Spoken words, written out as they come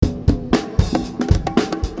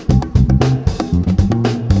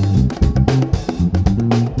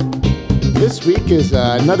this week is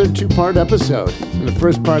another two-part episode. In the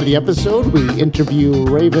first part of the episode, we interview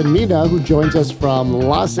Raven Mina, who joins us from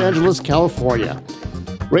Los Angeles, California.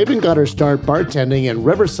 Raven got her start bartending in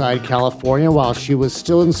Riverside, California while she was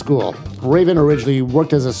still in school. Raven originally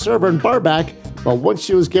worked as a server and barback, but once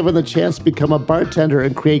she was given the chance to become a bartender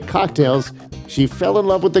and create cocktails, she fell in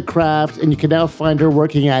love with the craft, and you can now find her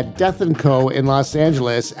working at Death & Co. in Los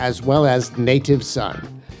Angeles, as well as Native Son.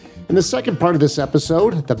 In the second part of this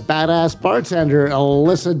episode, the badass bartender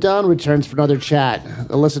Elissa Dunn returns for another chat.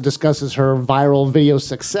 Elissa discusses her viral video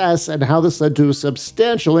success and how this led to a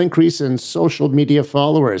substantial increase in social media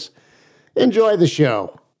followers. Enjoy the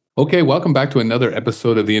show. Okay, welcome back to another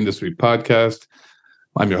episode of the Industry Podcast.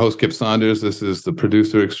 I'm your host, Kip Saunders. This is the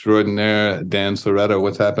producer extraordinaire, Dan Soretta.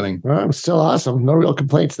 What's happening? I'm still awesome. No real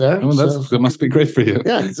complaints there. Oh, that must be great for you.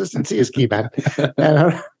 Yeah, consistency is key, man. And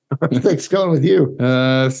how are things going with you?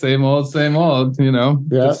 Same old, you know.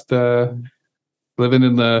 Yeah. Just living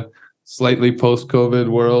in the slightly post-COVID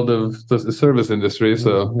world of the service industry.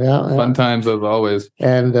 So fun times as always.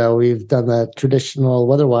 And we've done the traditional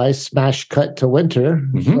weather-wise smash cut to winter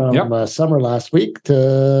from summer last week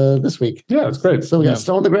to this week. Yeah, it's great. So we got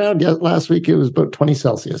snow on the ground. Yeah, last week it was about 20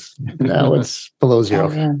 Celsius. Now it's below zero.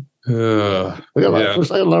 We got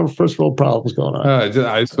a lot of first world problems going on.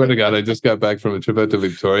 I swear to God, I just got back from a trip out to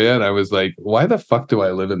Victoria, and I was like, "Why the fuck do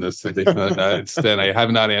I live in this city?" And I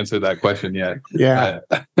have not answered that question yet. Yeah.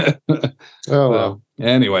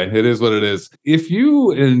 Anyway, it is what it is. If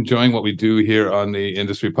you are enjoying what we do here on the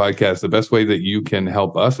Industry Podcast, the best way that you can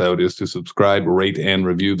help us out is to subscribe, rate, and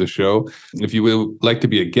review the show. If you would like to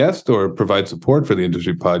be a guest or provide support for the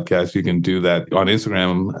Industry Podcast, you can do that on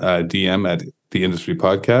Instagram, DM at the Industry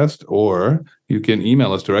Podcast, or you can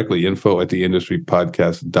email us directly,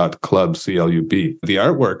 info@theindustrypodcast.club, CLUB. The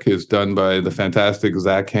artwork is done by the fantastic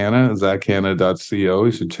Zach Hanna, zachhanna.co.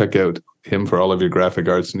 You should check out him for all of your graphic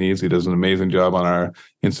arts needs. He does an amazing job on our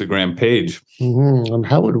Instagram page. Mm-hmm. And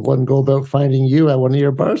how would one go about finding you at one of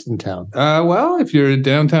your bars in town? Well, if you're in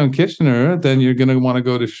downtown Kitchener, then you're going to want to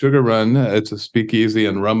go to Sugar Run. It's a speakeasy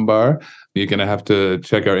and rum bar. You're going to have to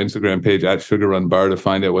check our Instagram page at Sugar Run Bar to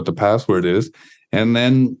find out what the password is. And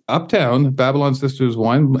then uptown, Babylon Sisters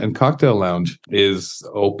Wine and Cocktail Lounge is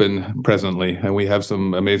open presently, and we have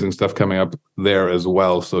some amazing stuff coming up there as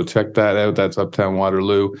well. So check that out. That's Uptown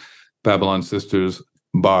Waterloo, Babylon Sisters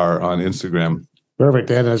Bar on Instagram. Perfect.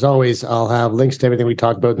 And as always, I'll have links to everything we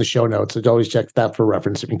talked about in the show notes. So always check that for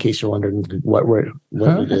reference in case you're wondering what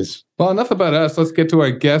it is. Well, enough about us. Let's get to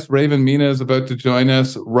our guest. Raven Mina is about to join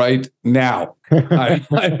us right now. Hi,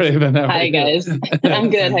 Raven. Hi, guys.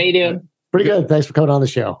 I'm good. How you doing? Pretty good. Thanks for coming on the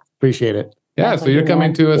show. Appreciate it. Yeah, so you're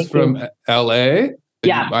coming to us from LA.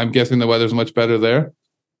 Yeah. I'm guessing the weather's much better there.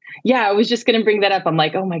 Yeah, I was just going to bring that up. I'm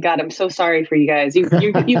like, oh my God, I'm so sorry for you guys. You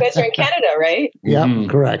guys are in Canada, right? Yeah,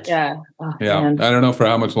 correct. Yeah. Oh, yeah. Man. I don't know for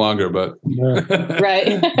how much longer, but.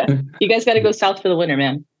 Right. You guys got to go south for the winter,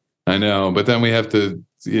 man. I know, but then we have to,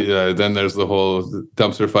 then there's the whole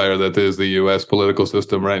dumpster fire that is the U.S. political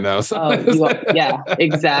system right now. So yeah,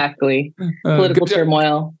 exactly. Political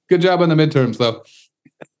turmoil. Good job on the midterms, though.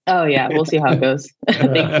 Oh, yeah. We'll see how it goes.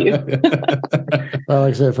 Thank you. Well,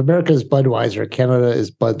 like I said, if America's Budweiser, Canada is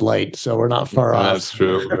Bud Light, so we're not far off. That's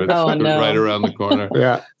true. It's no. Right around the corner.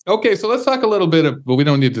 Yeah. Okay, so let's talk a little bit but we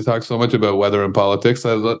don't need to talk so much about weather and politics.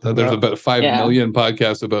 There's about 5 million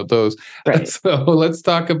podcasts about those. Right. So let's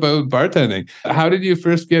talk about bartending. How did you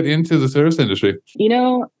first get into the service industry?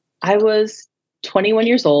 I was 21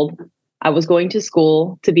 years old. I was going to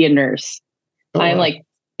school to be a nurse.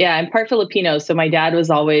 I'm part Filipino. So my dad was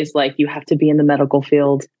always like, you have to be in the medical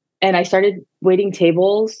field. And I started waiting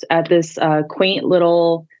tables at this quaint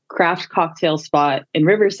little craft cocktail spot in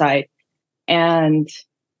Riverside. And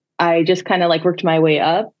I just kind of worked my way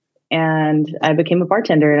up, and I became a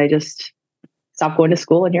bartender, and I just stopped going to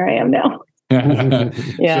school, and here I am now. Yeah.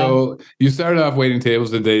 So you started off waiting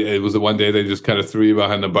tables. Was it one day they just kind of threw you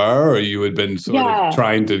behind the bar, or you had been sort of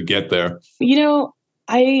trying to get there?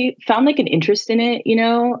 I found an interest in it,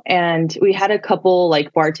 and we had a couple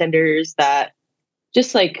bartenders that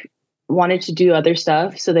just wanted to do other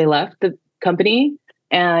stuff. So they left the company,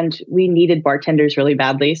 and we needed bartenders really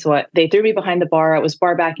badly. So they threw me behind the bar. I was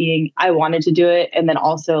bar backing. I wanted to do it. And then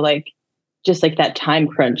also that time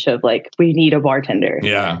crunch of we need a bartender.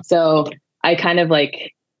 Yeah. So I kind of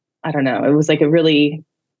I don't know, it was a really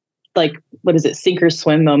what is it? Sink or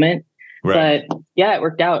swim moment. Right. But yeah, it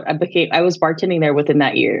worked out. I was bartending there within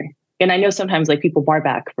that year. And I know sometimes people bar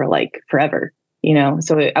back for forever,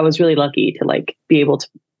 so I was really lucky to be able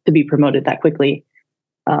to be promoted that quickly.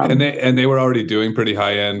 And they were already doing pretty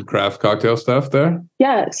high end craft cocktail stuff there.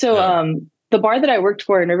 Yeah. So the bar that I worked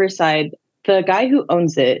for in Riverside, the guy who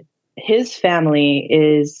owns it, his family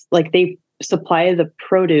is like they supply the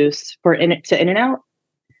produce to In-N-Out.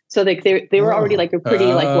 So like they were already like a pretty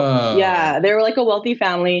they were like a wealthy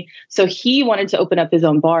family. So he wanted to open up his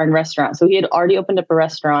own bar and restaurant. So he had already opened up a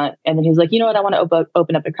restaurant, and then he was like, you know what, I want to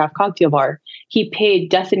open up a craft cocktail bar. He paid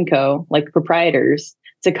Death & Co. like proprietors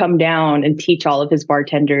to come down and teach all of his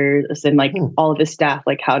bartenders and like all of his staff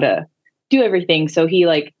like how to do everything. So he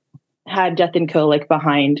like had Death & Co. like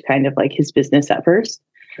behind kind of like his business at first.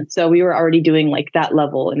 So we were already doing like that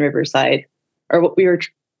level in Riverside, or what we were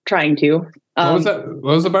trying to. What was that?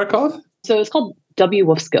 What was the bar called? So it's called W.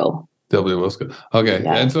 Wolfskill. W. Wolfskill. Okay.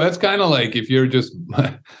 Yeah. And so that's kind of like if you're just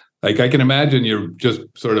like, I can imagine you're just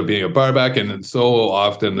sort of being a bar back, and then so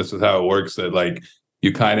often this is how it works that like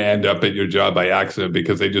you kind of end up at your job by accident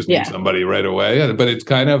because they just need somebody right away. But it's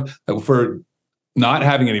kind of for not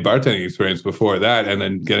having any bartending experience before that and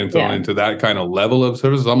then getting thrown into that kind of level of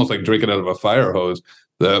service is almost like drinking out of a fire hose.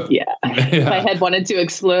 My head wanted to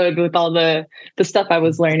explode with all the stuff I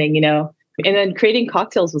was learning, you know. And then creating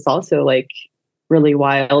cocktails was also like really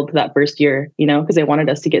wild that first year, you know, because they wanted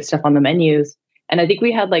us to get stuff on the menus. And I think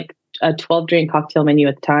we had like a 12-drink cocktail menu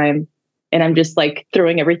at the time. And I'm just like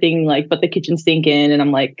throwing everything like but the kitchen sink in. And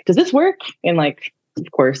I'm like, does this work? And like, of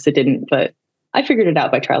course it didn't, but I figured it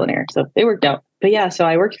out by trial and error. So they worked out. But yeah, so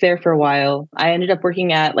I worked there for a while. I ended up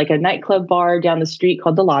working at like a nightclub bar down the street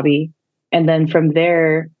called The Lobby. And then from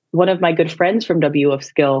there, one of my good friends from W of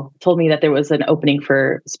Skill told me that there was an opening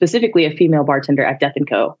for specifically a female bartender at Death &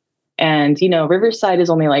 Co. And, you know, Riverside is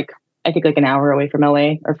only like, I think like an hour away from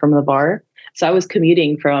LA or from the bar. So I was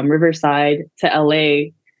commuting from Riverside to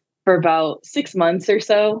LA for about 6 months or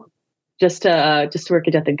so just to work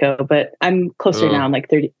at Death & Co. But I'm closer now. I'm like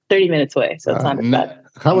 30 minutes away. So it's not as bad.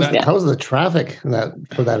 How was the traffic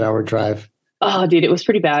for that hour drive? Oh, dude, it was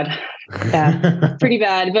pretty bad. Yeah, pretty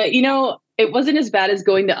bad. But, you know, it wasn't as bad as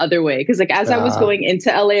going the other way. Because, like, as I was going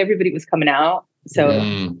into LA, everybody was coming out. So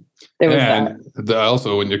there was that.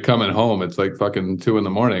 Also, when you're coming home, it's like fucking 2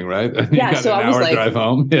 a.m, right? And yeah, you got so an I was hour like, drive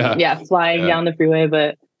home. Yeah, flying down the freeway.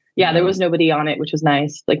 But yeah, there was nobody on it, which was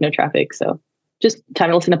nice. Like, no traffic. So just time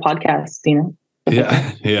to listen to podcasts, you know?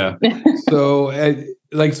 Yeah. So,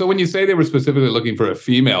 so when you say they were specifically looking for a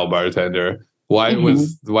female bartender, why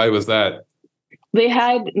was that? They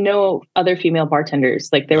had no other female bartenders.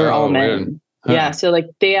 Like they were all men. Weird. Huh. Yeah. So like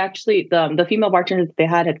they actually, the female bartender that they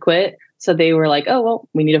had quit. So they were like, oh, well,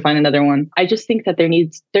 we need to find another one. I just think that there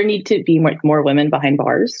need to be more women behind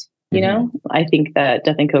bars. You know, I think that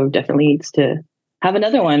Death & Co. definitely needs to have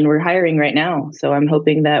another one. We're hiring right now. So I'm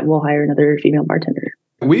hoping that we'll hire another female bartender.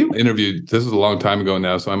 We interviewed, this is a long time ago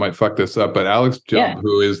now, so I might fuck this up, but Alex Jump,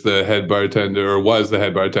 who is the head bartender or was the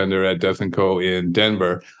head bartender at Death & Co. in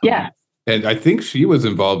Denver. Yeah. And I think she was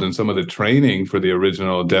involved in some of the training for the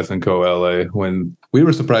original Death & Co. LA when we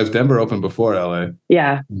were surprised Denver opened before LA.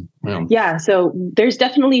 Yeah. Yeah. So there's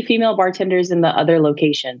definitely female bartenders in the other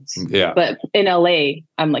locations. Yeah. But in LA,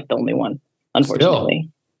 I'm like the only one,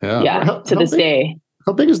 unfortunately. Still. Yeah. To this day.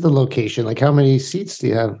 How big is the location? Like how many seats do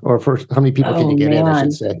you have? Or how many people can you get in, I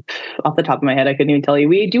should say? Off the top of my head, I couldn't even tell you.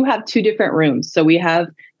 We do have 2 different rooms. So we have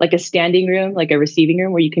like a standing room, like a receiving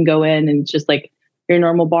room where you can go in and just like your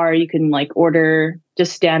normal bar, you can like order,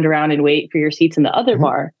 just stand around and wait for your seats in the other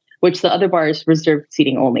bar, which the other bar is reserved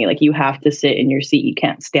seating only. Like you have to sit in your seat. You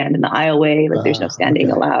can't stand in the aisleway. Like there's no standing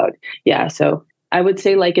allowed. Yeah. So I would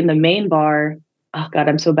say like in the main bar, oh God,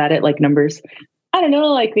 I'm so bad at like numbers. I don't know,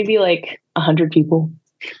 like maybe like 100 people,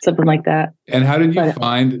 something like that. And how did you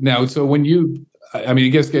find now? So when I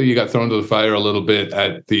guess you got thrown to the fire a little bit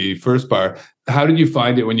at the first bar. How did you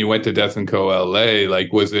find it when you went to Death & Co. LA?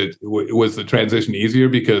 Like, was the transition easier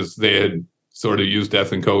because they had sort of used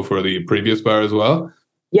Death & Co. for the previous bar as well?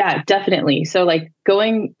 Yeah, definitely. So like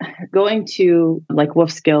going to like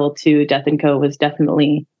Wolfskill to Death & Co. was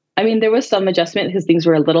definitely, I mean, there was some adjustment because things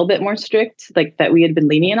were a little bit more strict, like that we had been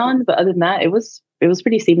lenient on. But other than that, it was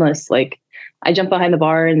pretty seamless. Like I jumped behind the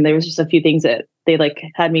bar and there was just a few things that they like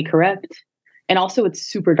had me correct. And also it's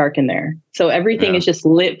super dark in there. So everything is just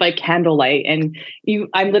lit by candlelight. And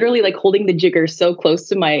I'm literally like holding the jigger so close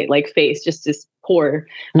to my like face just to pour.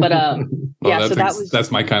 But that's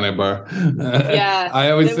my kind of bar. Yeah.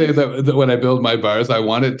 I always say that when I build my bars, I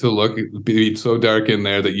want it to be so dark in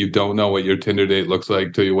there that you don't know what your Tinder date looks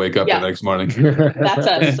like till you wake up the next morning. That's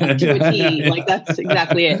us to a T. Like that's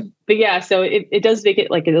exactly it. But yeah, so it does make it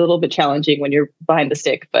like a little bit challenging when you're behind the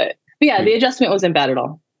stick. But yeah, the adjustment wasn't bad at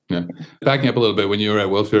all. Yeah. Backing up a little bit, when you were at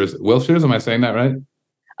Wilshire's, am I saying that right?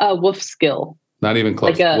 Wolfskill. Not even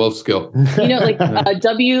close. Wolf Skill. Like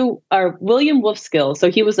William Wolfskill. So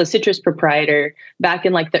he was a citrus proprietor back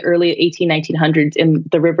in like the early 1900s in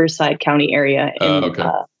the Riverside County area in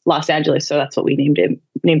Los Angeles. So that's what we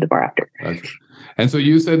named the bar after. Okay. And so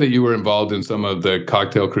you said that you were involved in some of the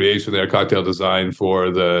cocktail creation there, cocktail design for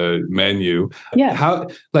the menu. Yeah. How,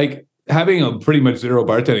 like, having a pretty much zero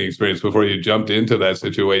bartending experience before you jumped into that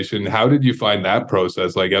situation, how did you find that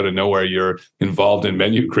process? Like, out of nowhere, you're involved in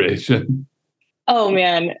menu creation. Oh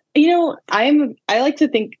man, I like to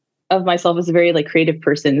think of myself as a very like creative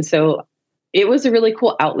person. So it was a really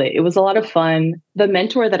cool outlet. It was a lot of fun. The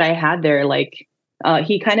mentor that I had there, like,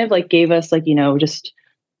 he kind of like gave us like, just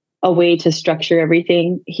a way to structure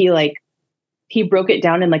everything. He broke it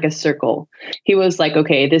down in like a circle. He was like,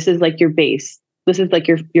 okay, this is like your base. This is like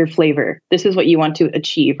your flavor. This is what you want to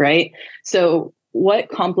achieve, right? So what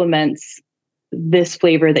complements this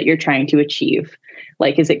flavor that you're trying to achieve?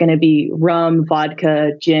 Like, is it going to be rum,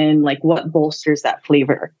 vodka, gin? Like, what bolsters that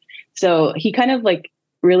flavor? So he kind of like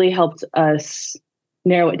really helped us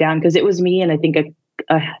narrow it down, because it was me and I think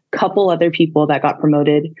a couple other people that got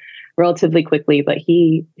promoted relatively quickly. But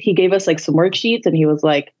he gave us like some worksheets, and he was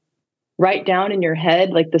like, write down in your head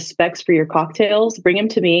like the specs for your cocktails, bring them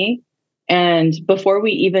to me. And before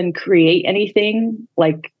we even create anything,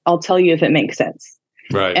 like, I'll tell you if it makes sense.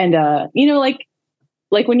 Right. And,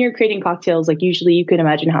 like when you're creating cocktails, like usually you can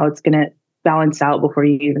imagine how it's going to balance out before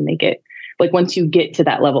you even make it. Like once you get to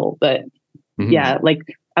that level. But yeah, like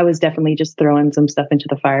I was definitely just throwing some stuff into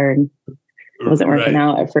the fire, and it wasn't working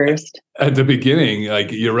out at first. At the beginning,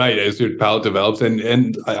 like, you're right, as your palate develops.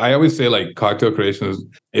 And I always say, like, cocktail creation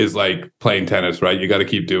is like playing tennis, right? You got to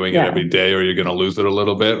keep doing it every day, or you're going to lose it a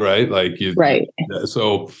little bit, right? Like right.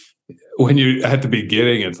 So when you at the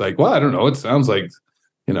beginning, it's like, well, I don't know. It sounds like,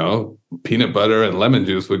 peanut butter and lemon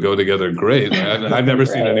juice would go together great. I've never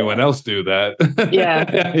seen anyone else do that.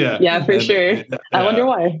 Yeah, for sure. I wonder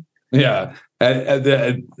why. Yeah. But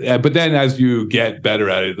then as you get better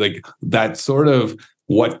at it, like, that sort of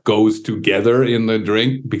what goes together in the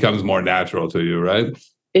drink becomes more natural to you, right?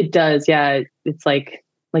 It does. Yeah. It's like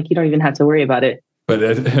you don't even have to worry about it. But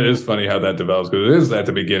it is funny how that develops, because it is at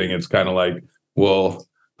the beginning. It's kind of like, well,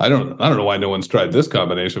 I don't know why no one's tried this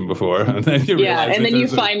combination before. And then you realize, and then you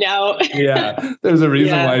find out. There's a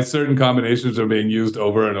reason why certain combinations are being used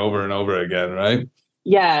over and over and over again, right?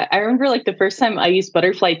 Yeah, I remember like the first time I used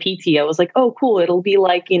butterfly PT, I was like, oh, cool. It'll be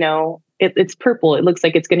like, it's purple. It looks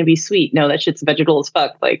like it's going to be sweet. No, that shit's vegetable as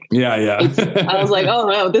fuck. Like, yeah. I was like, oh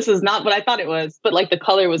no, this is not what I thought it was. But like the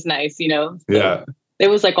color was nice, So it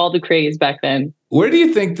was like all the craze back then. Where do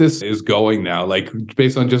you think this is going now? Like,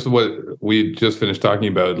 based on just what we just finished talking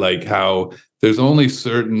about, like how there's only a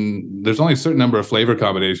certain number of flavor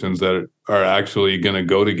combinations that are actually going to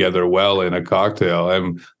go together well in a cocktail.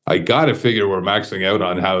 And I got to figure we're maxing out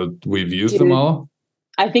on how we've used them all.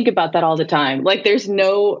 I think about that all the time. Like, there's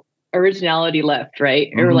no originality left,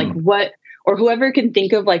 right? Or like what, or whoever can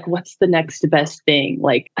think of like, what's the next best thing?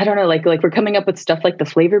 Like, I don't know, like we're coming up with stuff like the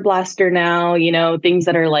flavor blaster now, things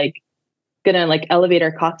that are like gonna like elevate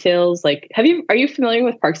our cocktails. Like, are you familiar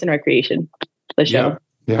with Parks and Recreation, the show?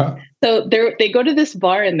 Yeah. So they go to this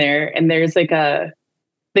bar in there, and there's like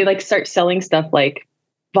they like start selling stuff like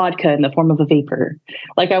vodka in the form of a vapor.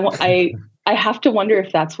 Like I have to wonder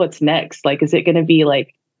if that's what's next. Like, is it going to be like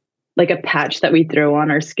a patch that we throw on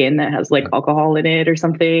our skin that has like alcohol in it or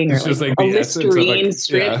something? It's or just like a Listerine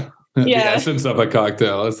strip. The essence of a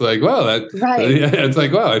cocktail. It's like, well, it's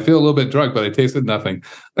like, wow, I feel a little bit drunk, but I tasted nothing.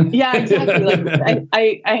 Yeah, exactly. Like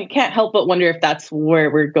I can't help but wonder if that's where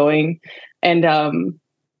we're going. And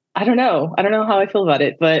I don't know how I feel about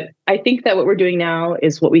it, but I think that what we're doing now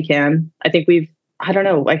is what we can. I think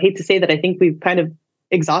I hate to say that, I think we've kind of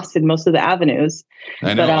exhausted most of the avenues.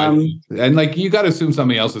 I know. But, and like, you got to assume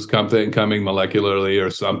something else is coming molecularly or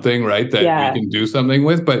something, right? That we can do something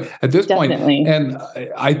with. But at this point, and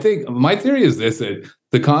I think my theory is this, that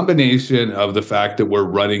the combination of the fact that we're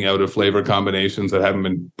running out of flavor combinations that haven't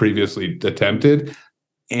been previously attempted,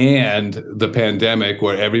 and the pandemic,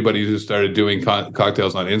 where everybody who started doing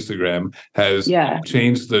cocktails on Instagram has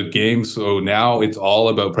changed the game. So now it's all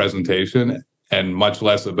about presentation and much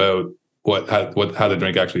less about how the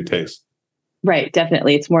drink actually tastes. Right,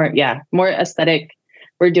 definitely. It's more aesthetic.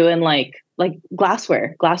 We're doing like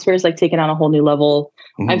glassware. Glassware is like taking on a whole new level.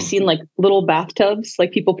 I've seen like little bathtubs,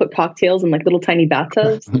 like people put cocktails in like little tiny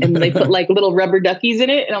bathtubs, and they put like little rubber duckies in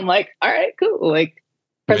it. And I'm like, all right, cool. Like,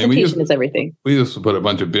 presentation is everything. We used to put a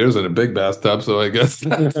bunch of beers in a big bathtub, so I guess.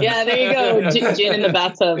 Yeah, there you go. Gin in the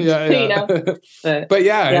bathtub. Yeah. But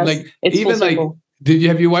yeah, and like, even so like,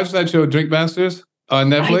 have you watched that show Drink Masters on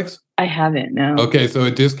Netflix? I haven't, no. Okay, so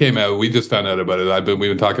it just came out. We just found out about it. We've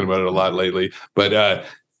been talking about it a lot lately, but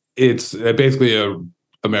it's basically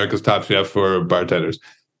America's Top Chef for bartenders.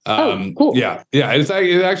 Cool. Yeah.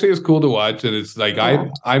 It actually is cool to watch, and it's like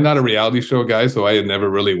I'm not a reality show guy, so I had never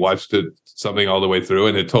really watched something all the way through,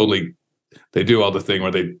 and they do all the thing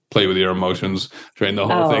where they play with your emotions during the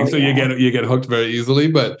whole thing, so you get hooked very easily.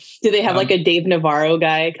 But do they have like a Dave Navarro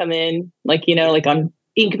guy come in, like like on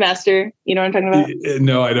Ink Master? You know what I'm talking about?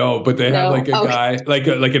 No, I don't. But they have like a guy, like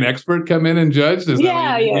an expert come in and judge. Yes,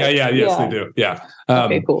 they do. Yeah.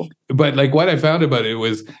 Okay, cool. But like what I found about it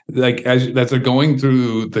was like as they're going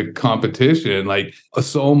through the competition, like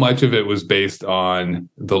so much of it was based on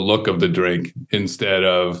the look of the drink instead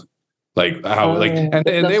of like how and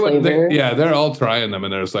they're all trying them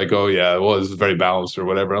and they're just like, oh yeah, well, this is very balanced or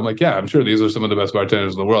whatever. I'm like, yeah, I'm sure these are some of the best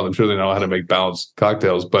bartenders in the world. I'm sure they know how to make balanced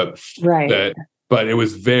cocktails, but it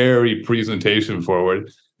was very presentation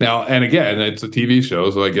forward. Now, and again, it's a TV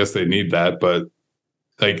show, so I guess they need that, but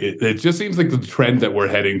like it just seems like the trend that we're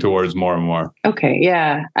heading towards more and more. Okay,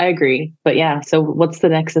 yeah, I agree. But yeah, so what's the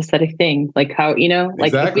next aesthetic thing? Like how,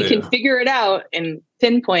 like if we can figure it out and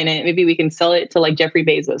pinpoint it, maybe we can sell it to like Jeffrey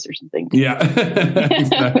Bezos or something. Yeah.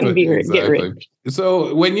 Exactly. Get rich.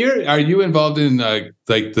 So when are you involved in like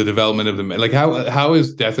the development of like how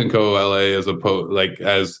is Death & Co. LA as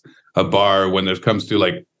as a bar when it comes to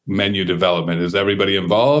like menu development? Is everybody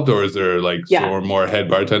involved, or is there like more head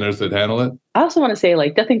bartenders that handle it? I also want to say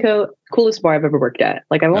like Death & Co. coolest bar I've ever worked at.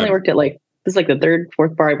 Like I've only worked at like this is like the third,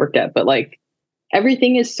 fourth bar I worked at, but like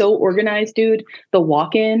everything is so organized, dude. The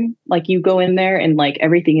walk-in, like you go in there and like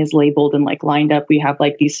everything is labeled and like lined up. We have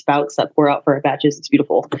like these spouts that pour out for our batches. It's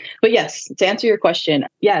beautiful. But yes, to answer your question,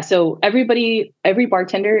 so every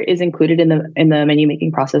bartender is included in the menu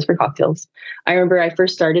making process for cocktails. I remember I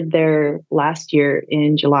first started there last year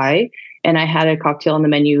in July, and I had a cocktail on the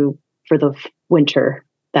menu for the winter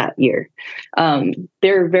that year.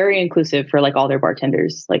 They're very inclusive for like all their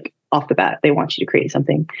bartenders. Like off the bat, they want you to create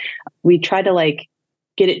something. We try to like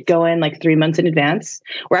get it going like 3 months in advance.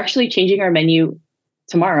 We're actually changing our menu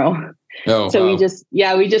tomorrow. Oh, so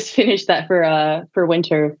wow. we just finished that for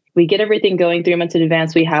winter. We get everything going 3 months in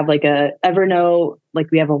advance. We have like a Evernote, like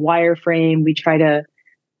we have a wireframe. We try to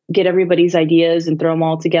get everybody's ideas and throw them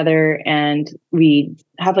all together. And we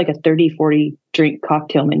have like a 30-40 drink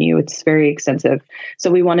cocktail menu. It's very extensive.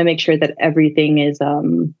 So we want to make sure that everything is,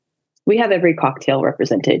 we have every cocktail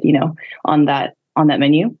represented, on that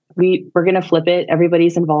menu. We're going to flip it.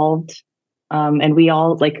 Everybody's involved. And we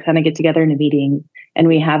all like kind of get together in a meeting, and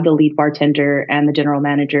we have the lead bartender and the general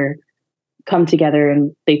manager come together,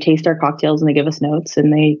 and they taste our cocktails and they give us notes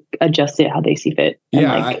and they adjust it how they see fit.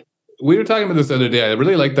 And we were talking about this the other day. I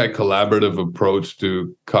really like that collaborative approach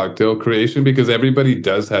to cocktail creation because everybody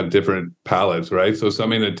does have different palates, right? So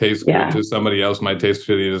something that tastes good to somebody else might taste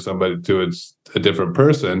shitty to somebody to it's a different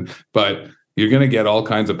person, but you're going to get all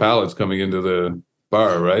kinds of palates coming into the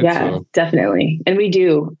bar, right? Yeah, definitely. And we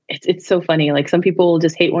do. It's so funny. Like some people will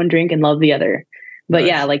just hate one drink and love the other. But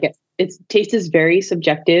like taste is very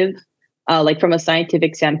subjective. Like from a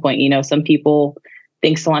scientific standpoint, some people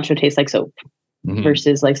think cilantro tastes like soap. Mm-hmm.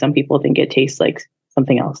 Versus like some people think it tastes like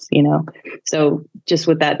something else, So just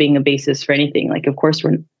with that being a basis for anything, like of course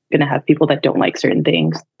we're going to have people that don't like certain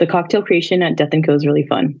things. The cocktail creation at Death & Co. is really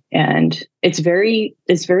fun, and it's very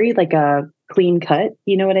like a clean cut.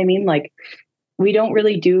 You know what I mean? Like we don't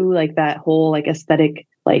really do like that whole like aesthetic,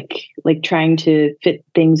 like trying to fit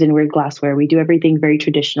things in weird glassware. We do everything very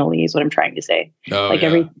traditionally is what I'm trying to say. You know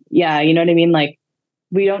what I mean? Like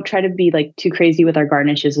we don't try to be like too crazy with our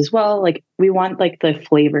garnishes as well. Like we want like the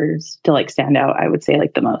flavors to like stand out, I would say,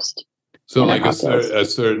 like the most. So like a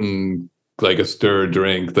certain like a stir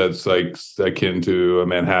drink that's like akin to a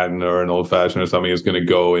Manhattan or an old fashioned or something is going to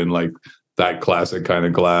go in like that classic kind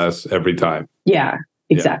of glass every time. Yeah,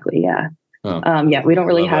 exactly. Yeah. Oh, we don't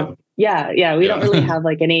really have. We don't really have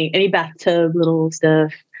like any bathtub little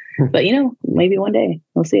stuff. But maybe one day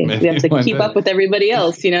we'll see. We have to keep up with everybody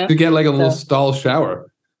else, to get like a little stall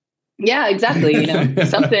shower. Yeah, exactly.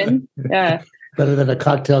 Something. Yeah. Better than a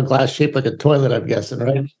cocktail glass shaped like a toilet, I'm guessing,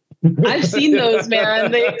 right? I've seen those,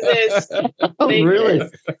 man. They exist. Really?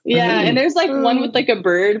 Yeah, and there's like one with like a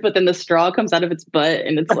bird, but then the straw comes out of its butt,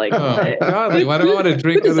 and it's like, oh God, like, why do I want to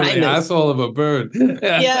drink out of the asshole of a bird?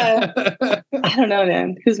 Yeah, I don't know,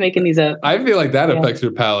 man. Who's making these up? I feel like that affects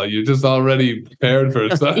your palate. You're just already prepared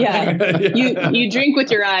for something. You drink with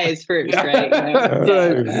your eyes first, right?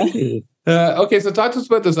 Okay, so talk to us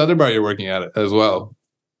about this other bar you're working at as well.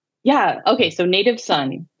 Yeah. Okay. So Native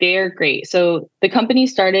Sun, they're great. So the company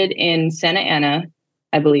started in Santa Ana,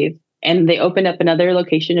 I believe. And they opened up another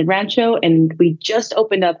location in Rancho, and we just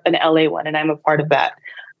opened up an LA one, and I'm a part of that.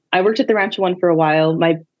 I worked at the Rancho one for a while.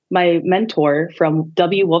 My mentor from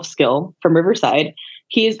W. Wolfskill from Riverside,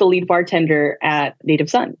 he is the lead bartender at Native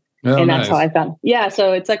Sun. Oh, and that's nice. how I found. Yeah,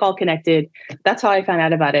 so it's like all connected. That's how I found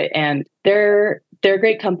out about it. And they're a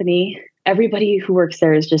great company. Everybody who works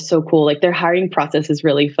there is just so cool. Like their hiring process is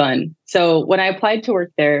really fun. So when I applied to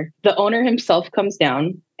work there, the owner himself comes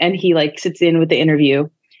down and he like sits in with the interview,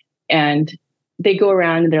 and they go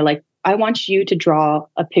around and they're like, I want you to draw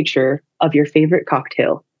a picture of your favorite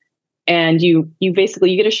cocktail. And you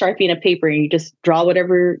basically, you get a Sharpie and a paper and you just draw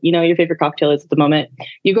whatever, your favorite cocktail is at the moment.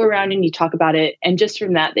 You go around and you talk about it. And just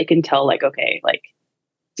from that, they can tell like, okay, like,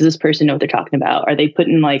 does this person know what they're talking about? Are they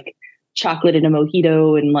putting like chocolate in a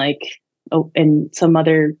mojito and like, and some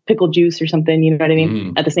other pickle juice or something, you know what I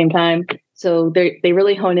mean? At the same time. So they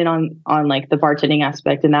really hone in on like the bartending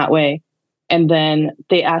aspect in that way. And then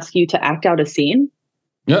they ask you to act out a scene.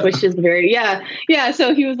 Yeah. Which is very, yeah.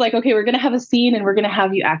 So he was like, okay, we're going to have a scene and we're going to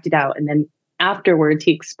have you act it out. And then afterwards,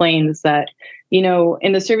 he explains that,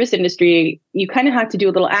 in the service industry, you kind of have to do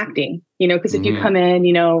a little acting, because if you come in,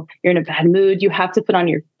 you're in a bad mood, you have to put on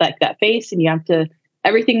your, like that face, and you have to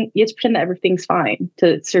pretend that everything's fine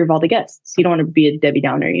to serve all the guests. You don't want to be a Debbie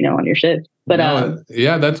Downer, on your shift. But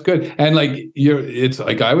yeah, that's good. And like it's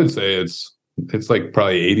like, I would say it's like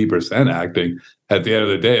probably 80% acting at the end of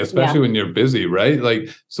the day, especially when you're busy, right? Like,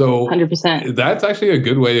 so 100%. That's actually a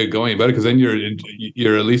good way of going about it, because then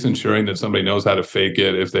you're at least ensuring that somebody knows how to fake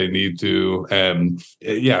it if they need to.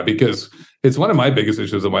 Because it's one of my biggest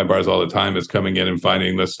issues at my bars all the time is coming in and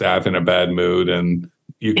finding the staff in a bad mood, and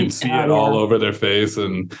you can see it all over their face,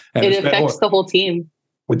 and it affects the whole team.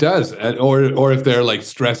 It does, or if they're like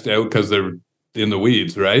stressed out because they're in the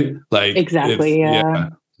weeds, right? Like exactly, yeah.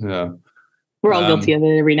 We're all guilty of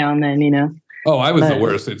it every now and then, Oh, I was the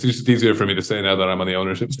worst. It's just easier for me to say now that I'm on the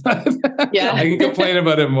ownership side. Yeah. I can complain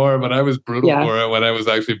about it more, but I was brutal for it when I was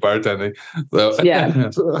actually bartending. So,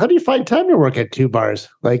 So how do you find time to work at two bars?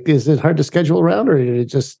 Like, is it hard to schedule around, or is it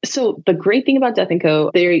just... So the great thing about Death &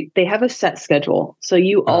 Co., they have a set schedule. So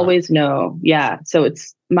you always know. Yeah. So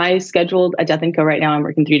it's my schedule at Death & Co. right now. I'm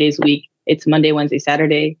working 3 days a week. It's Monday, Wednesday,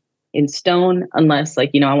 Saturday in stone, unless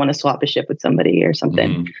like, I want to swap a shift with somebody or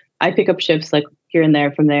something. I pick up shifts like here and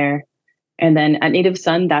there from there. And then at Native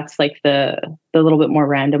Sun, that's like the little bit more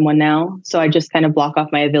random one now. So I just kind of block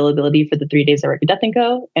off my availability for the 3 days I work at Death &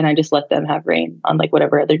 Co. And I just let them have rain on like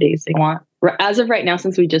whatever other days they want. As of right now,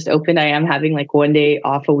 since we just opened, I am having like 1 day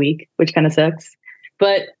off a week, which kind of sucks,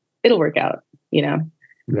 but it'll work out,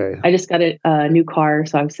 Right. I just got a new car.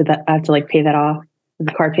 So I have to like pay that off,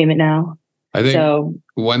 the car payment now. I think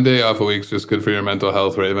 1 day off a week is just good for your mental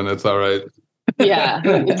health, Raven. It's all right. Yeah,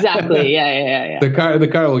 exactly. Yeah. The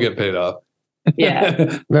car will get paid off.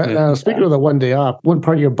 Yeah. Now, speaking of the 1 day off, one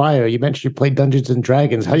part of your bio, you mentioned you play Dungeons and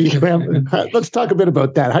Dragons. How do you cram? Let's talk a bit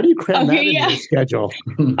about that. How do you cram that into your schedule?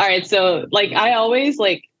 All right. So like, I always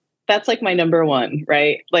like, that's like my number one,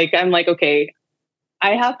 right? Like, I'm like, okay,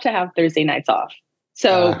 I have to have Thursday nights off.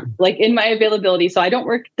 So like in my availability, so I don't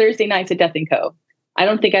work Thursday nights at Death & Co. I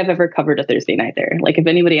don't think I've ever covered a Thursday night there. Like if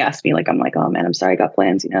anybody asks me, like, I'm like, oh man, I'm sorry, I got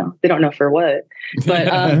plans, They don't know for what, but,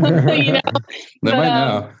 They might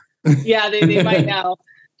now. Yeah, they might now.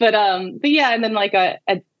 But yeah. And then like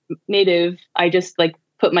at Native, I just like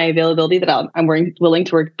put my availability that I'm willing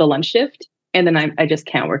to work the lunch shift. And then I just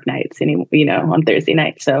can't work nights anymore, on Thursday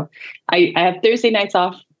nights. So I have Thursday nights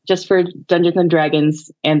off just for Dungeons and Dragons.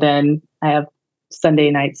 And then I have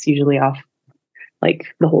Sunday nights usually off,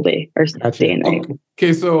 like the whole day or day and night.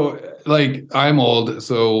 Okay, so like I'm old,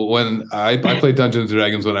 so when I played Dungeons and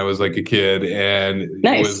Dragons when I was like a kid, and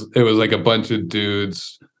nice. it was like a bunch of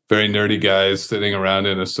dudes, very nerdy guys sitting around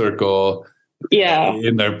in a circle,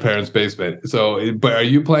 in their parents' basement. So, but are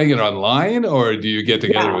you playing it online, or do you get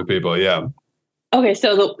together with people? Yeah. Okay,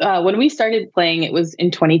 so when we started playing, it was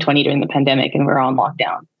in 2020 during the pandemic, and we were on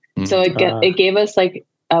lockdown. So it gave us like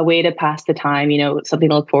a way to pass the time, something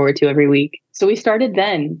to look forward to every week. So we started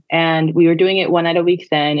then, and we were doing it 1 night a week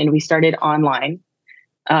then, and we started online.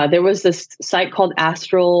 There was this site called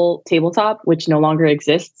Astral Tabletop, which no longer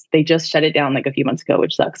exists. They just shut it down like a few months ago,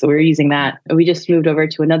 which sucks. So we were using that. And we just moved over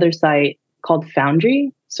to another site called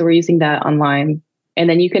Foundry. So we're using that online. And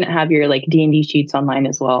then you can have your like D&D sheets online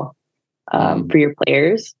as well for your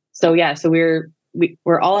players. So yeah, so we're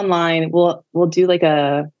all online. We'll do like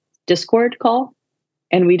a Discord call.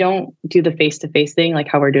 And we don't do the face-to-face thing like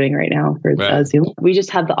how we're doing right now for Zoom. We just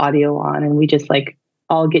have the audio on, and we just like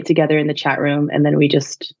all get together in the chat room, and then we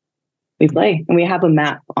play. And we have a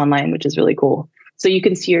map online, which is really cool. So you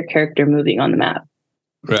can see your character moving on the map.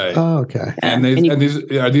 Right. Oh, okay. And these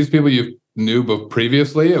are these people you knew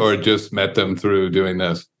previously, or just met them through doing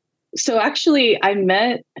this? So actually,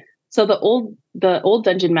 the old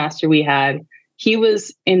dungeon master we had. He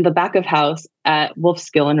was in the back of house at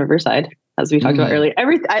Wolfskill in Riverside, as we talked about earlier.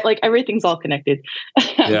 Everything's all connected.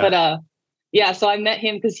 Yeah. But yeah. So I met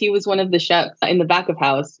him because he was one of the chefs in the back of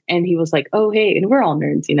house, and he was like, "Oh, hey," and we're all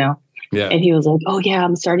nerds, you know. Yeah. And he was like, "Oh yeah,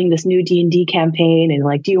 I'm starting this new D&D campaign, and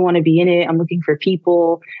like, do you want to be in it? I'm looking for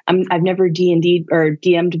people. I've never D&D or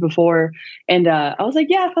DM'd before." And I was like,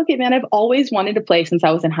 "Yeah, fuck it, man. I've always wanted to play since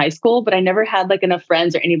I was in high school, but I never had like enough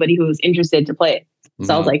friends or anybody who was interested to play it."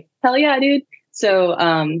 So I was like, "Hell yeah, dude!" So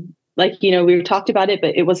like, you know, we talked about it,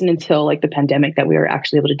 but it wasn't until like the pandemic that we were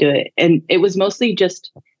actually able to do it, and it was mostly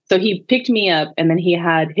just so he picked me up, and then he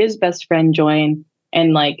had his best friend join,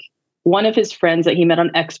 and like one of his friends that he met on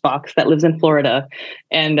Xbox that lives in Florida,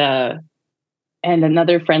 and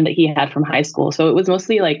another friend that he had from high school. So it was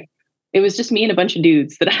mostly like, it was just me and a bunch of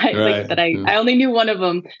dudes that I only knew one of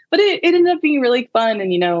them, but it ended up being really fun.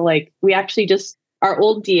 And, you know, like we actually just, our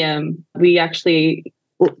old DM, we actually,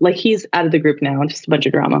 like he's out of the group now, just a bunch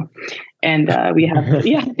of drama. And we have,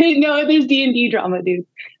 no, there's D&D drama, dude.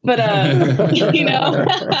 But, you know,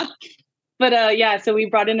 but yeah, so we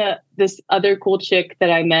brought in this other cool chick that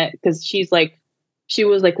I met because she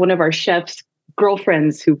was like one of our chef's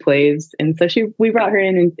girlfriends who plays, and so we brought her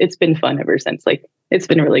in, and it's been fun ever since. Like it's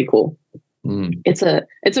been really cool. It's a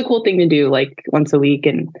cool thing to do like once a week,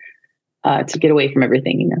 and to get away from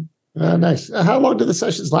everything, you know. Nice. How long do the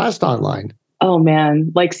sessions last online? Oh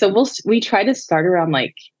man, like so we try to start around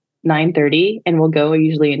like 9:30, and we'll go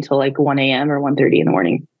usually until like 1 a.m. or 1:30 in the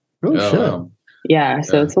morning. Oh shit. Wow. Yeah,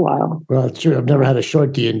 so it's a while. Well, it's true. I've never had a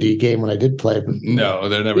short D&D game when I did play. No,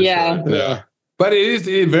 they're never short. Yeah. But it is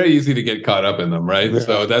very easy to get caught up in them, right? Yeah.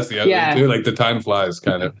 So that's the other thing too. Like the time flies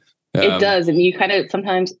kind of. It does. And you kind of,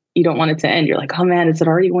 sometimes you don't want it to end. You're like, oh man, is it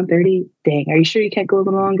already 1:30? Dang, are you sure you can't go a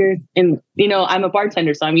little longer? And, you know, I'm a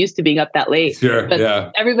bartender, so I'm used to being up that late. Sure, but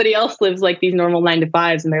everybody else lives like these normal 9 to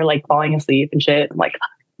 5s, and they're like falling asleep and shit. I'm like,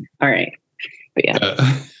 all right. But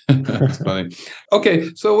yeah. That's funny. Okay,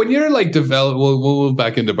 so when you're like we'll move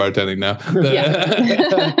back into bartending now.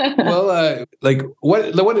 Well, like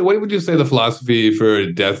what would you say the philosophy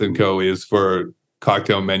for Death and Co is for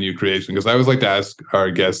cocktail menu creation? Because I always like to ask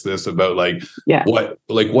our guests this about what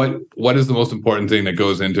is the most important thing that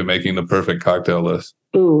goes into making the perfect cocktail list?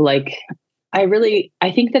 Ooh, like I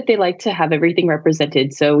think that they like to have everything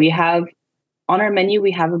represented. So we have on our menu,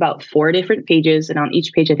 we have about 4 different pages, and on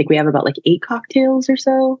each page, I think we have about like 8 cocktails or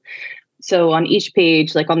so. So on each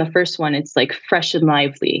page, like on the first one, it's like fresh and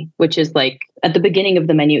lively, which is like at the beginning of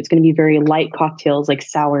the menu, it's going to be very light cocktails like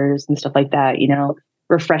sours and stuff like that, you know,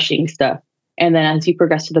 refreshing stuff. And then as you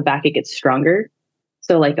progress to the back, it gets stronger.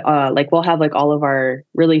 So like we'll have like all of our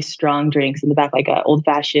really strong drinks in the back, like old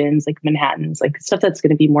fashions, like Manhattans, like stuff that's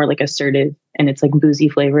going to be more like assertive and it's like boozy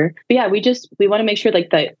flavor. But yeah, we want to make sure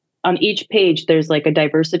like that on each page, there's like a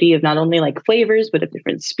diversity of not only like flavors, but of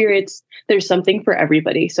different spirits. There's something for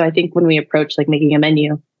everybody. So I think when we approach like making a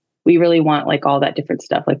menu, we really want like all that different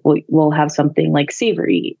stuff. Like we'll have something like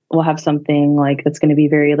savory. We'll have something like that's going to be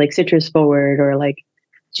very like citrus forward or like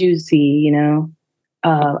juicy, you know.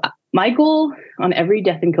 My goal on every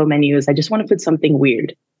Death & Co menu is I just want to put something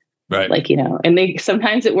weird. Right. Like, you know, and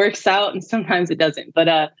sometimes it works out and sometimes it doesn't. But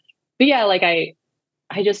yeah, like I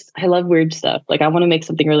love weird stuff. Like I want to make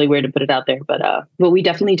something really weird and put it out there. But we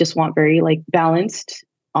definitely just want very like balanced,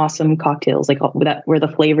 awesome cocktails, like where the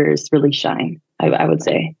flavors really shine, I would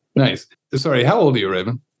say. Nice. Sorry, how old are you,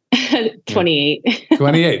 Raven? 28.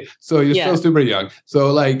 28. So you're still super young.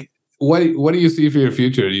 So like, what do you see for your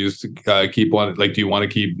future? Do you keep on, like, do you want to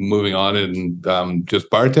keep moving on and just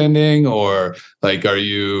bartending, or like, are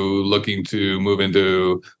you looking to move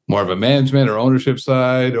into more of a management or ownership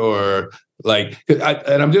side, or like,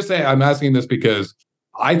 and I'm just saying, I'm asking this because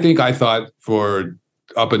I thought for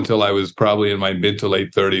up until I was probably in my mid to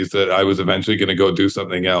late 30s that I was eventually going to go do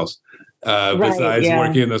something else. Besides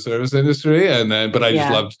working in the service industry, but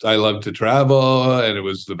I loved to travel, and it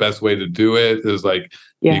was the best way to do it. It was like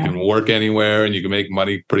you can work anywhere and you can make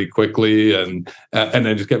money pretty quickly, and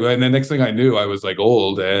then just kept. And the next thing I knew, I was like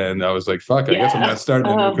old, and I was like, "Fuck, I guess I'm not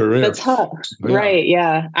starting a new career." That's tough, right?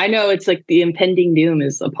 Yeah, I know. It's like the impending doom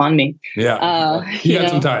is upon me. Yeah, you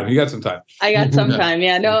got some time. I got some time.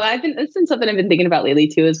 Yeah, no, it's been something I've been thinking about lately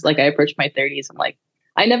too. Is like I approach my 30s, I'm like,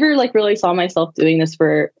 I never like really saw myself doing this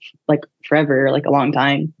for like forever, like a long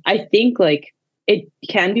time. I think like it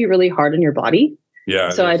can be really hard on your body.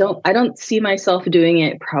 Yeah. So I don't see myself doing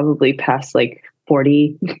it probably past like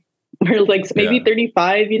 40, or like maybe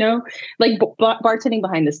 35, like bartending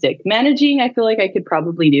behind the stick. Managing, I feel like I could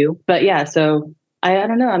probably do. But yeah, so I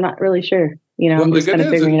don't know. I'm not really sure. Well, I'm just kind of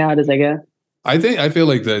figuring it out as I go. I feel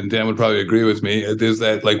like that Dan would probably agree with me, is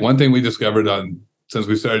that like one thing we discovered since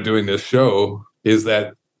we started doing this show is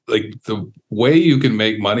that like the way you can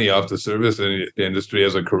make money off the service industry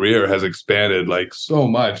as a career has expanded like so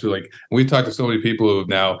much. Like we talked to so many people who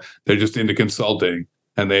now they're just into consulting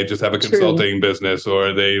and they just have a consulting business,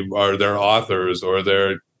 or they're authors, or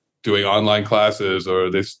they're doing online classes,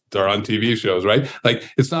 or they're on TV shows, right? Like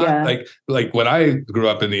it's not like when I grew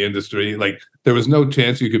up in the industry, like there was no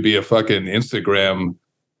chance you could be a fucking Instagram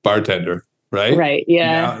bartender, right? Right.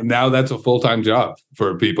 Yeah. Now that's a full-time job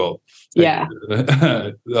for people. Yeah.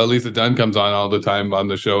 Elissa Dunn comes on all the time on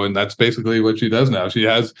the show, and that's basically what she does now.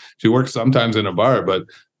 She works sometimes in a bar, but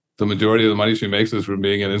the majority of the money she makes is from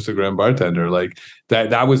being an Instagram bartender. Like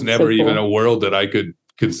that was never even a world that I could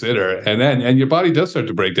consider. And your body does start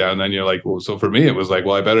to break down. And then you're like, well, so for me, it was like,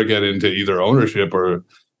 well, I better get into either ownership or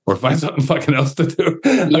find something fucking else to do.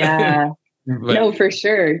 Yeah. No, for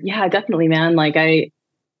sure. Yeah, definitely, man. Like I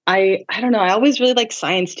don't know. I always really like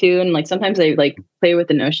science too. And like, sometimes I like play with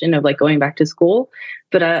the notion of like going back to school,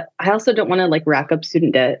 but I also don't want to like rack up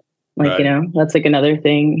student debt. Like, that's like another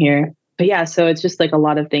thing here. But yeah, so it's just like a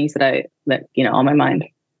lot of things that on my mind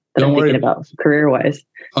that I'm thinking about career wise.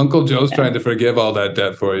 Uncle Joe's trying to forgive all that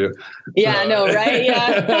debt for you. Yeah, I know, right?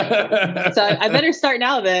 Yeah. So I better start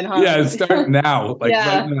now then, huh? Yeah, start now. Like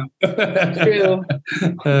right now. True.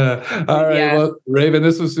 All right. Well, Raven,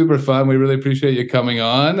 this was super fun. We really appreciate you coming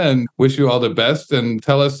on and wish you all the best. And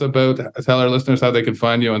tell our listeners how they can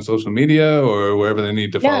find you on social media or wherever they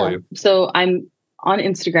need to follow you. So I'm on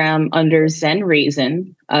Instagram under Zen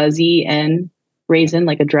Raisin, ZN Raisin,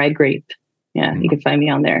 like a dried grape. Yeah, you can find me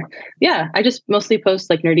on there. Yeah, I just mostly post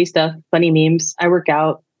like nerdy stuff, funny memes. I work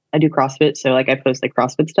out. I do CrossFit. So like I post like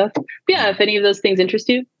CrossFit stuff. But yeah, if any of those things interest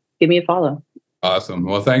you, give me a follow. Awesome.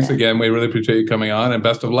 Well, thanks again. We really appreciate you coming on and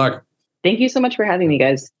best of luck. Thank you so much for having me,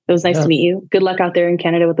 guys. It was nice to meet you. Good luck out there in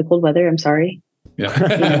Canada with the cold weather. I'm sorry.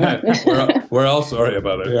 Yeah, we're all sorry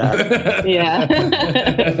about it. Yeah.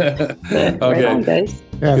 Okay, right on, guys.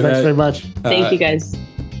 Yeah, thanks very much. Thank you, guys.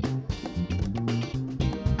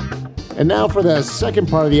 And now for the second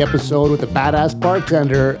part of the episode with the badass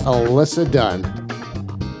bartender, Elissa Dunn.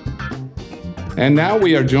 And now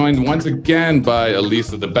we are joined once again by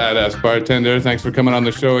Elissa, the badass bartender. Thanks for coming on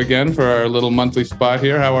the show again for our little monthly spot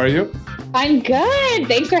here. How are you? I'm good.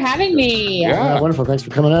 Thanks for having me. Yeah, wonderful. Thanks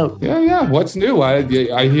for coming out. Yeah. What's new? I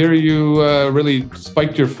hear you really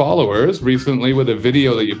spiked your followers recently with a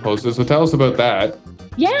video that you posted. So tell us about that.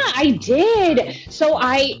 Yeah, I did. So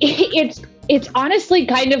it's honestly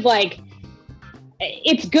kind of like,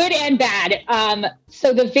 it's good and bad.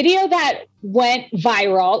 So the video that went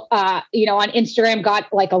viral, on Instagram got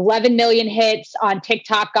like 11 million hits. On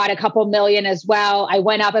TikTok got a couple million as well. I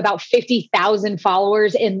went up about 50,000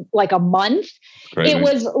 followers in like a month. Crazy. It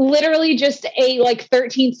was literally just a like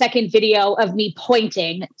 13-second video of me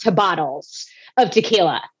pointing to bottles of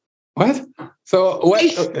tequila. What? So what?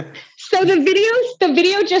 So the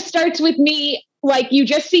video just starts with me, like you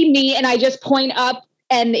just see me and I just point up.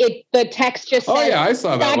 And the text just says, I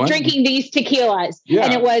saw that one. Stop drinking these tequilas. Yeah.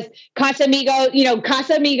 And it was Casamigos,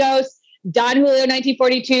 Don Julio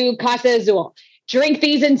 1942, Casa Azul. Drink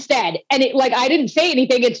these instead. And I didn't say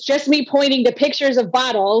anything. It's just me pointing to pictures of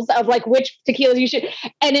bottles of like which tequilas you should.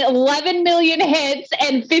 And 11 million hits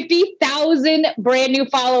and 50,000 brand new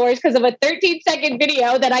followers because of a 13-second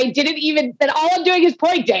video that all I'm doing is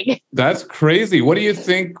pointing. That's crazy. What do you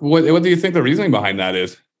think? What do you think the reasoning behind that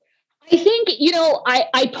is? I think,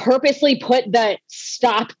 I purposely put the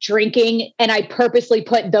stop drinking and I purposely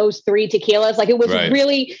put those 3 tequilas. Like it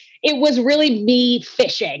was really me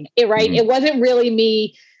fishing, right? Mm-hmm. It wasn't really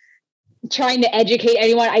me trying to educate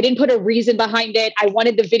anyone. I didn't put a reason behind it. I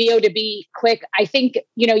wanted the video to be quick. I think,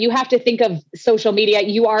 you have to think of social media.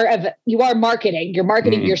 You are marketing. You're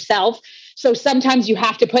marketing yourself. So sometimes you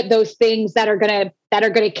have to put those things that are going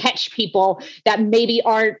to catch people that maybe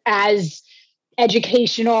aren't as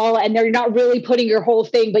educational and they're not really putting your whole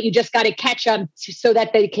thing, but you just got to catch them so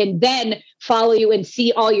that they can then follow you and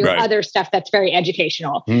see all your other stuff that's very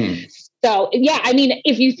educational. So yeah, I mean,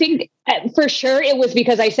 if you think for sure it was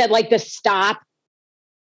because I said like the stop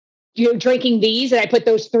drinking these, and I put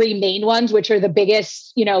those 3 main ones, which are the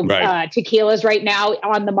biggest, tequilas right now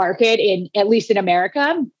on the market at least in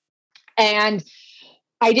America. And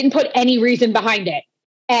I didn't put any reason behind it.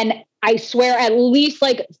 And I swear at least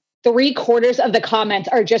like 3/4 of the comments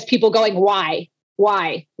are just people going, why?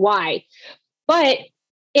 But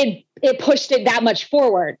it pushed it that much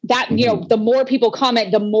forward. That, the more people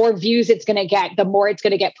comment, the more views it's going to get, the more it's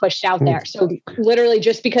going to get pushed out there. So literally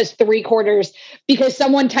just because because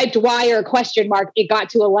someone typed Y or a question mark, it got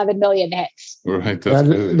to 11 million hits. Right.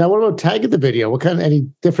 Now, what about tagging the video? What kind of, any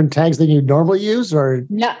different tags than you normally use, or?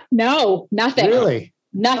 No, nothing. Really?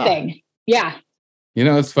 Nothing. Oh. Yeah.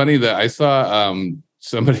 It's funny that I saw,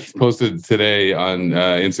 somebody posted today on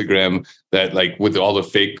Instagram that, like, with all the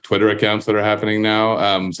fake Twitter accounts that are happening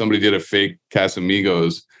now, somebody did a fake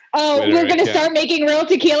Casamigos. Oh, Twitter we're going to start making real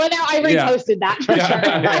tequila now? I reposted that for sure.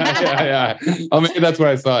 Yeah. Oh, maybe that's where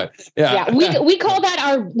I saw it. Yeah.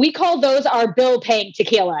 We call those our bill paying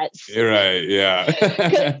tequilas. You're right. Yeah.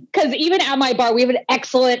 Because even at my bar, we have an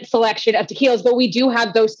excellent selection of tequilas, but we do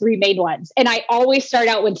have those three main ones. And I always start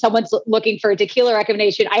out when someone's looking for a tequila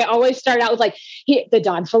recommendation, I always start out with like the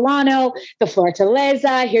Don Fulano, the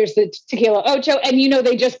Fortaleza, here's the Tequila Ocho. And,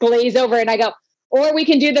 they just glaze over and I go, or we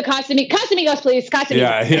can do the Casamigos, please.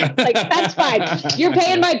 Casamigos. Yeah. Like, that's fine. You're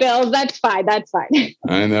paying my bills. That's fine.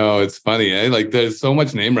 I know. It's funny. Eh? Like, there's so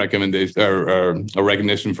much name recommendation or a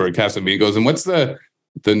recognition for Casamigos. And what's the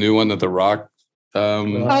new one that The Rock?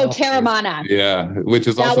 Terramana. Yeah. Which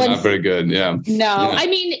is also not very good. Yeah. No, yeah. I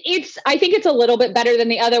mean, I think it's a little bit better than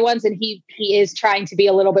the other ones. And he is trying to be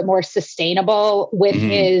a little bit more sustainable with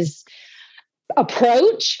his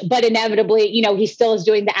approach, but inevitably, he still is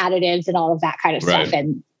doing the additives and all of that kind of stuff.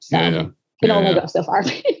 And so can only go so far.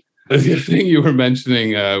 The thing you were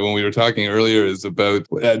mentioning when we were talking earlier is about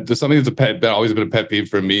something that's always been a pet peeve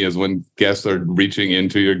for me is when guests are reaching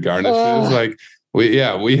into your garnishes. Like we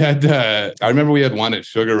had, I remember we had one at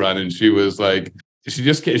Sugar Run and she was like, she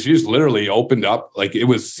just literally opened up, like it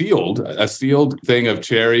was a sealed thing of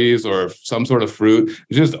cherries or some sort of fruit.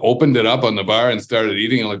 She just opened it up on the bar and started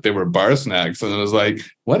eating it like they were bar snacks. And I was like,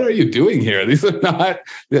 what are you doing here? These are not,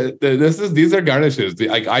 these are garnishes.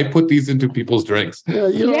 I put these into people's drinks. Yeah,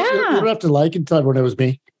 you don't have to like it when it was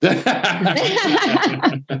me.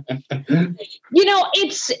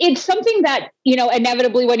 It's something that,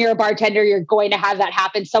 inevitably when you're a bartender, you're going to have that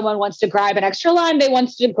happen. Someone wants to grab an extra lime. They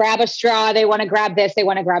want to grab a straw. They want to grab this. They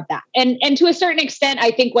want to grab that. And to a certain extent,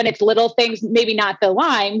 I think when it's little things, maybe not the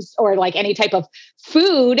limes or like any type of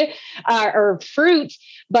food or fruit,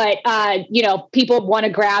 but, people want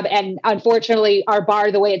to grab. And unfortunately, our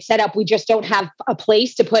bar, the way it's set up, we just don't have a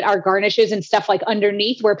place to put our garnishes and stuff like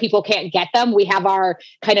underneath where people can't get them. We have our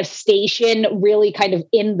kind of station really kind of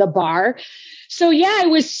in the bar. So I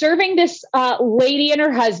was serving this lady and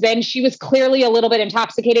her husband. She was clearly a little bit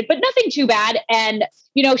intoxicated, but nothing too bad. And,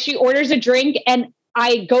 she orders a drink and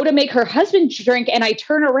I go to make her husband drink and I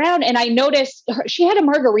turn around and I notice she had a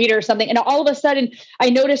margarita or something. And all of a sudden I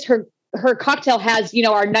noticed her cocktail has,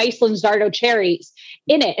 our nice Luzardo cherries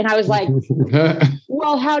in it. And I was like,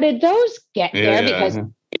 well, how did those get there? Because I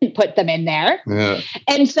didn't put them in there. Yeah.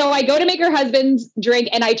 And so I go to make her husband's drink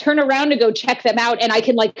and I turn around to go check them out. And I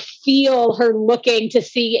can like feel her looking to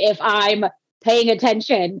see if I'm paying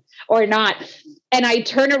attention or not. And I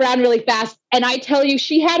turn around really fast and I tell you,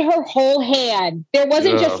 she had her whole hand. There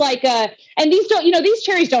wasn't just like and these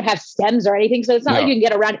cherries don't have stems or anything. So it's not like you can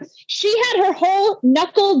get around. She had her whole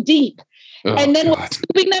knuckle deep and then was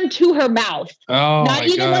scooping them to her mouth. Oh, not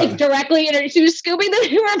even like directly in her. She was scooping them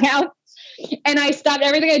to her mouth. And I stopped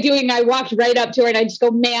everything I'm doing. And I walked right up to her and I just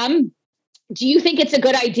go, ma'am, do you think it's a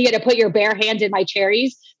good idea to put your bare hand in my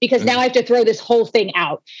cherries? Because now I have to throw this whole thing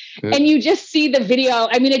out. And you just see the video.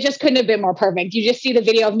 I mean, it just couldn't have been more perfect. You just see the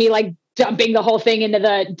video of me like dumping the whole thing into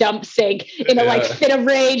the dump sink in a like fit of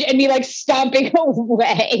rage and me like stomping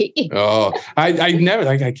away. Oh, I never,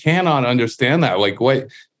 like, I cannot understand that. Like what...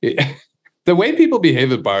 The way people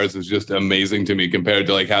behave at bars is just amazing to me compared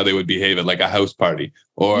to like how they would behave at like a house party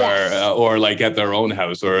or like at their own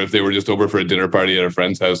house, or if they were just over for a dinner party at a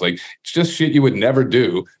friend's house. Like it's just shit you would never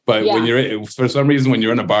do. But when you're for some reason, when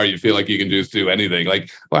you're in a bar, you feel like you can just do anything. Like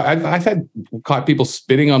I've had caught people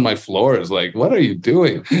spitting on my floors. Like, what are you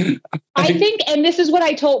doing? I think, and this is what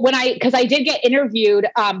I told because I did get interviewed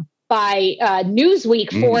by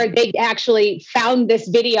Newsweek they actually found this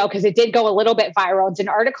video because it did go a little bit viral. It's an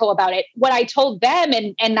article about it. What I told them,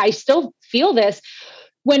 and I still feel this,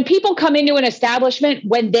 when people come into an establishment,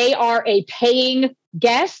 when they are a paying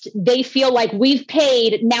guest, they feel like we've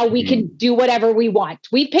paid, now we can do whatever we want.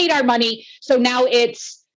 We've paid our money, so now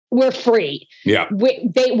we're free. Yeah.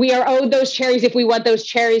 We are owed those cherries if we want those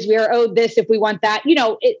cherries. We are owed this if we want that.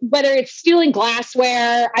 Whether it's stealing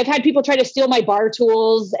glassware, I've had people try to steal my bar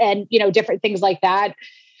tools and, different things like that.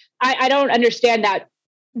 I don't understand that.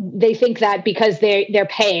 they think that because they're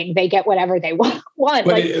paying, they get whatever they want.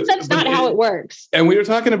 That's not how it works. And we were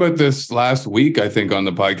talking about this last week, I think, on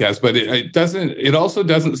the podcast, but it also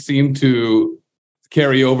doesn't seem to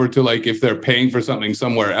carry over to like if they're paying for something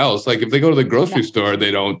somewhere else. Like if they go to the grocery store,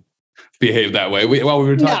 they don't behave that way. We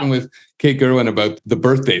were talking with Kate Gerwin about the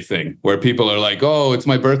birthday thing, where people are like, "Oh, it's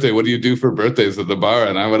my birthday. What do you do for birthdays at the bar?"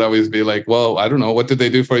 And I would always be like, "Well, I don't know. What did they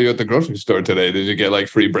do for you at the grocery store today? Did you get like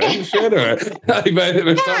free bread and shit, or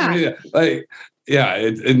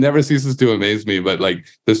it never ceases to amaze me. But like,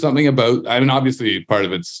 there's something about. I mean, obviously, part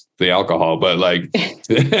of it's the alcohol, but like,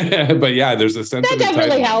 but yeah, there's a sense that of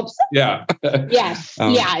definitely helps. Yeah. Yes.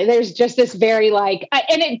 There's just this very and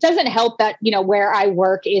it doesn't help that, where I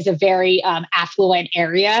work is a very affluent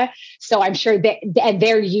area. So I'm sure and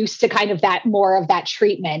they're used to kind of that, more of that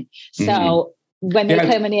treatment. So when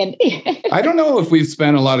they're coming in. I don't know if we've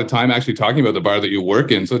spent a lot of time actually talking about the bar that you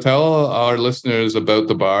work in. So tell our listeners about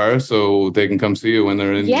the bar so they can come see you when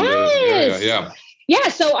they're in the area. Yeah. Yeah,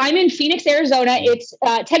 so I'm in Phoenix, Arizona. It's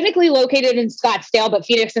technically located in Scottsdale, but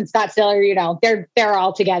Phoenix and Scottsdale are, they're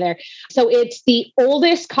all together. So it's the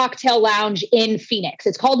oldest cocktail lounge in Phoenix.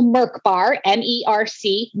 It's called Merc Bar,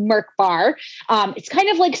 MERC, Merc Bar. It's kind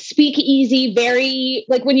of like speakeasy, very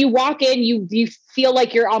like when you walk in, you feel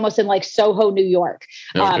like you're almost in like Soho, New York.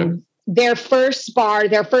 Okay. Their first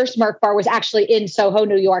Merc Bar was actually in Soho,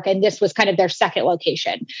 New York, and this was kind of their second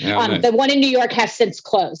location. Yeah, nice. The one in New York has since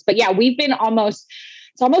closed, but yeah, we've been almost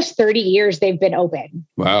 30 years they've been open.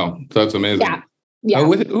 Wow, that's amazing. Yeah. Yeah.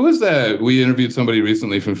 Who was that? We interviewed somebody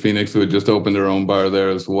recently from Phoenix who had just opened their own bar there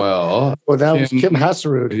as well. Well, that was Kim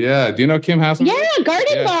Hasserud. Yeah. Do you know Kim Hasserud? Yeah,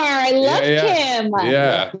 Garden Bar. I love Kim.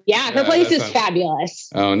 Yeah. Yeah, her place is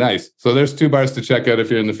fabulous. Oh, nice. So there's 2 bars to check out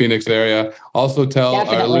if you're in the Phoenix area. Also tell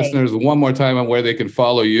our listeners one more time on where they can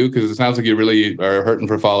follow you, because it sounds like you really are hurting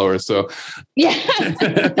for followers. So yeah.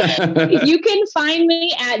 You can find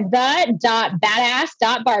me at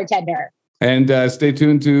the.badass.bartender. And stay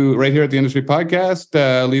tuned to right here at the Industry Podcast.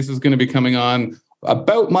 Lisa's going to be coming on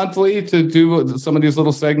about monthly to do some of these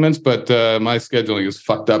little segments, but my scheduling is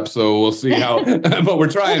fucked up, so we'll see how. But we're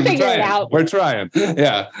trying. We're trying.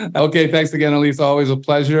 Yeah. Okay. Thanks again, Elissa. Always a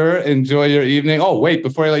pleasure. Enjoy your evening. Oh, wait!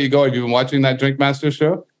 Before I let you go, have you been watching that Drink Master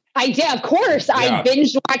show? I did, of course. Yeah. I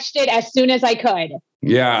binge watched it as soon as I could.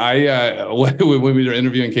 Yeah, when we were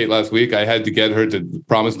interviewing Kate last week, I had to get her to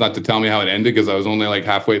promise not to tell me how it ended because I was only like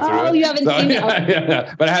halfway through. Oh, you haven't seen it? Okay.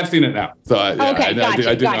 Yeah, but I have seen it now. So I do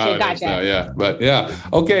know how it is now. Yeah, but yeah.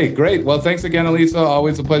 Okay, great. Well, thanks again, Elissa.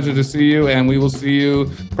 Always a pleasure to see you, and we will see you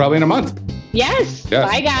probably in a month. Yes.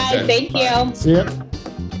 Bye, guys. Okay. Thank you. See ya.